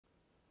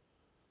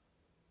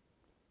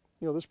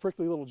You know, this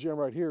prickly little gem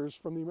right here is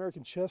from the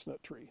American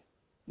chestnut tree.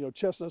 You know,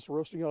 chestnuts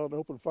roasting on an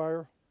open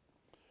fire.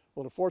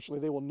 Well,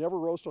 unfortunately, they will never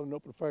roast on an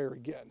open fire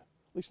again,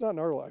 at least not in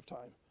our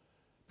lifetime,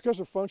 because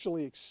they're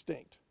functionally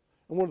extinct.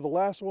 And one of the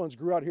last ones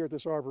grew out here at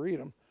this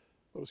arboretum,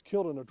 but was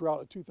killed in a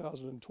drought in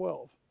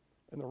 2012.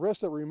 And the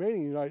rest that remain in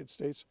the United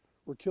States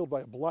were killed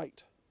by a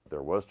blight.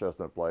 There was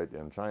chestnut blight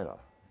in China,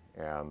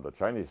 and the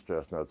Chinese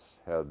chestnuts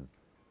had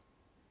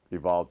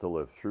evolved to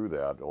live through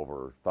that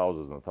over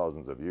thousands and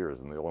thousands of years,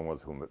 and the only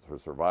ones who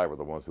survived were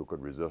the ones who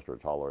could resist or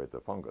tolerate the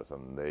fungus,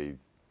 and they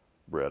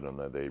bred and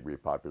then they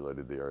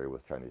repopulated the area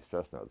with Chinese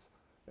chestnuts.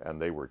 And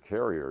they were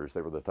carriers.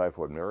 They were the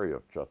typhoid Mary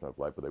of chestnut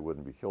blight, but they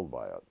wouldn't be killed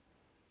by it.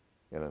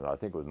 And in, I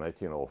think it was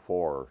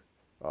 1904,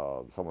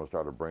 someone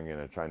started bringing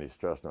in Chinese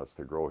chestnuts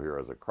to grow here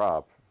as a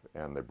crop,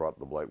 and they brought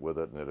the blight with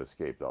it, and it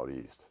escaped out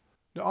east.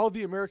 Now, all of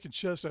the American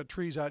chestnut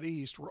trees out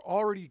east were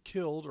already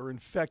killed or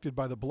infected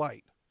by the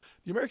blight.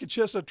 The American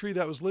chestnut tree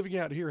that was living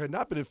out here had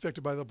not been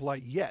infected by the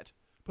blight yet,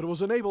 but it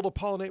was unable to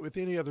pollinate with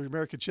any other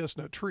American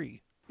chestnut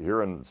tree.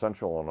 Here in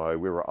central Illinois,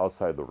 we were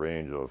outside the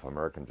range of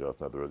American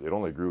chestnut. It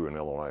only grew in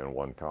Illinois in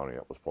one county.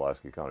 It was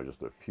Pulaski County,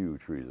 just a few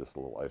trees, just a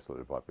little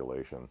isolated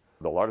population.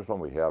 The largest one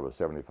we had was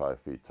 75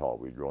 feet tall.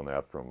 We'd grown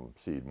that from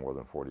seed more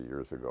than 40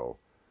 years ago.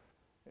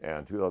 And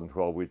in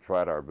 2012, we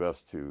tried our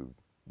best to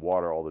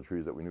water all the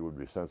trees that we knew would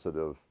be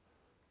sensitive.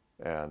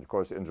 And of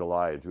course, in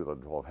July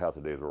 2012, half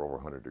the days were over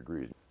 100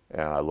 degrees.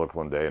 And I looked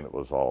one day and it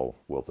was all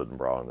wilted and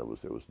brown. It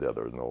was dead.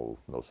 There was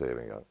no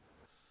saving it.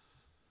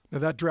 Now,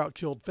 that drought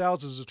killed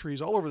thousands of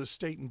trees all over the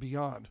state and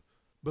beyond.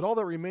 But all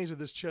that remains of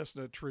this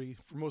chestnut tree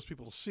for most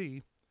people to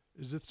see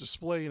is its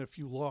display in a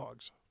few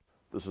logs.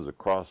 This is a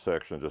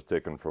cross-section just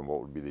taken from what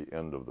would be the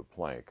end of the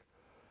plank.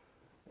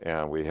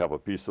 And we have a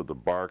piece of the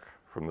bark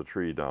from the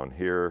tree down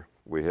here.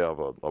 We have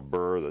a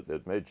burr that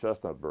it made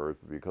chestnut burrs,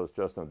 but because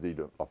chestnuts need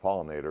a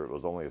pollinator, it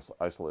was only an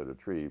isolated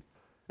tree.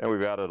 And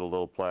we've added a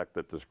little plaque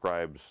that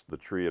describes the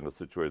tree and the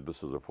situation.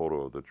 This is a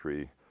photo of the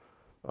tree.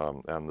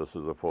 And this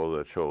is a photo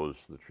that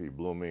shows the tree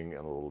blooming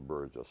and the little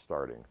bird just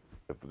starting.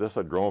 If this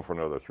had grown for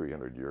another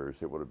 300 years,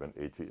 it would have been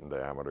 8 feet in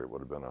diameter. It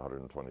would have been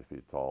 120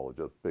 feet tall,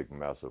 just big,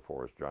 massive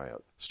forest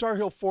giant. Star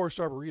Hill Forest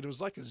Arboretum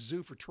is like a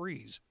zoo for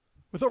trees.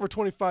 With over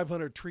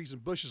 2,500 trees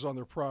and bushes on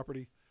their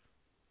property,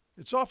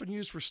 it's often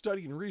used for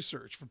study and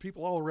research from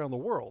people all around the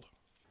world.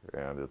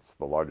 And it's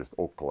the largest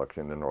oak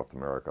collection in North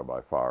America by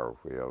far.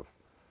 We have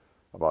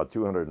about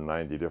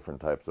 290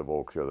 different types of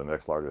oaks here. The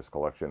next largest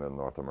collection in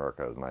North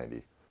America is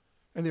 90.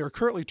 And they are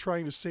currently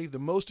trying to save the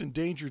most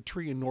endangered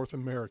tree in North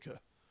America.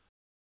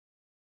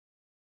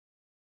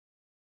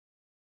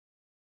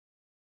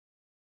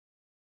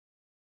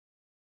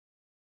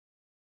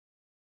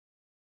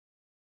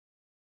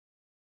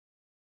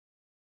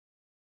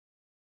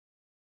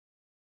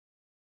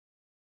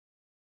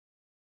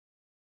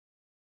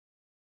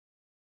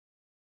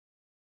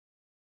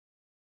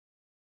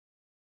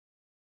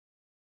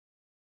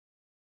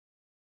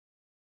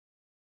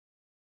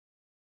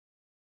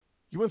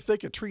 You wouldn't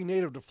think a tree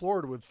native to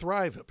Florida would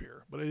thrive up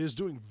here, but it is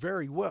doing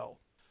very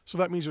well. So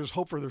that means there's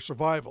hope for their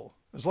survival,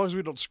 as long as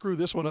we don't screw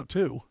this one up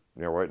too.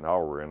 You know, right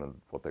now we're in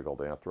what they call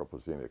the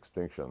Anthropocene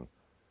extinction,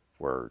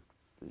 where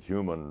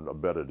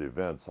human-abetted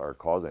events are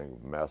causing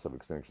massive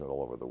extinction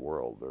all over the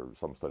world. There are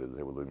some studies that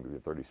say we're losing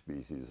between 30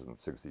 species and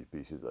 60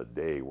 species a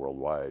day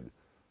worldwide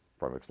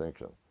from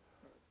extinction.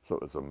 So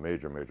it's a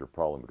major, major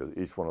problem because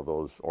each one of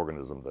those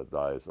organisms that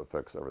dies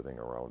affects everything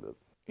around it.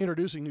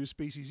 Introducing new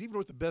species, even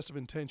with the best of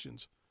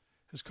intentions,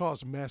 has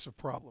caused massive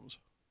problems.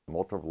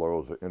 Multiple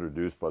arrows were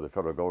introduced by the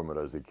federal government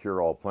as a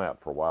cure-all plant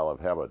for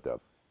wildlife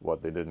habitat.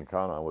 What they didn't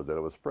count on was that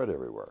it was spread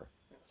everywhere.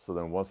 So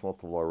then once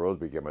multiple arrows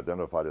became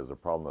identified as a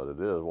problem that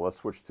it is, well, let's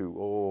switch to,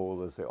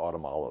 let's say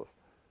autumn olive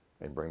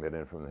and bring that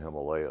in from the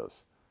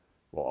Himalayas.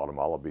 Well, autumn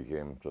olive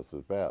became just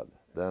as bad.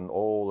 Then,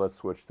 let's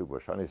switch to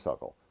bush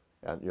honeysuckle.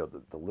 And, you know,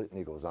 the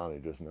litany goes on. You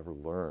just never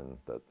learn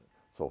that.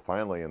 So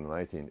finally, in the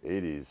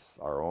 1980s,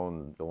 our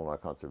own Illinois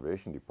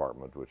Conservation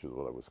Department, which is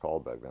what it was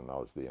called back then,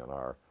 now it's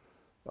DNR,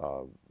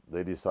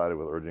 they decided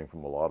with urging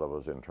from a lot of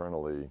us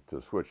internally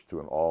to switch to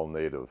an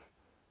all-native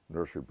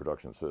nursery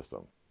production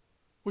system.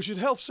 We should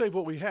help save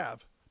what we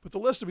have, but the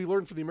lesson to be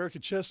learned from the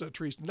American chestnut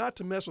tree is not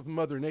to mess with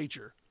Mother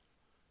Nature.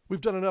 We've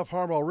done enough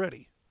harm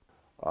already.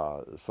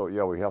 So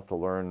yeah, we have to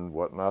learn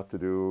what not to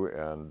do,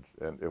 and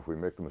if we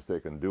make the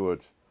mistake and do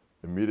it,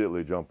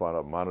 immediately jump on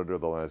it, monitor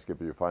the landscape.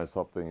 If you find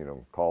something, you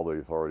know, call the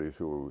authorities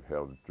who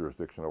have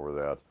jurisdiction over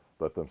that.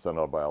 Let them send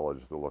out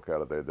biologists to look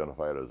at it. They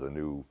identify it as a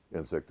new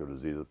insect or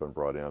disease that's been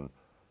brought in.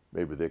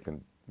 Maybe they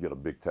can get a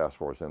big task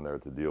force in there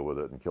to deal with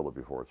it and kill it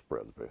before it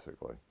spreads,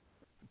 basically.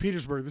 In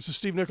Petersburg, this is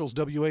Steve Nichols,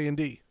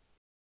 WAND.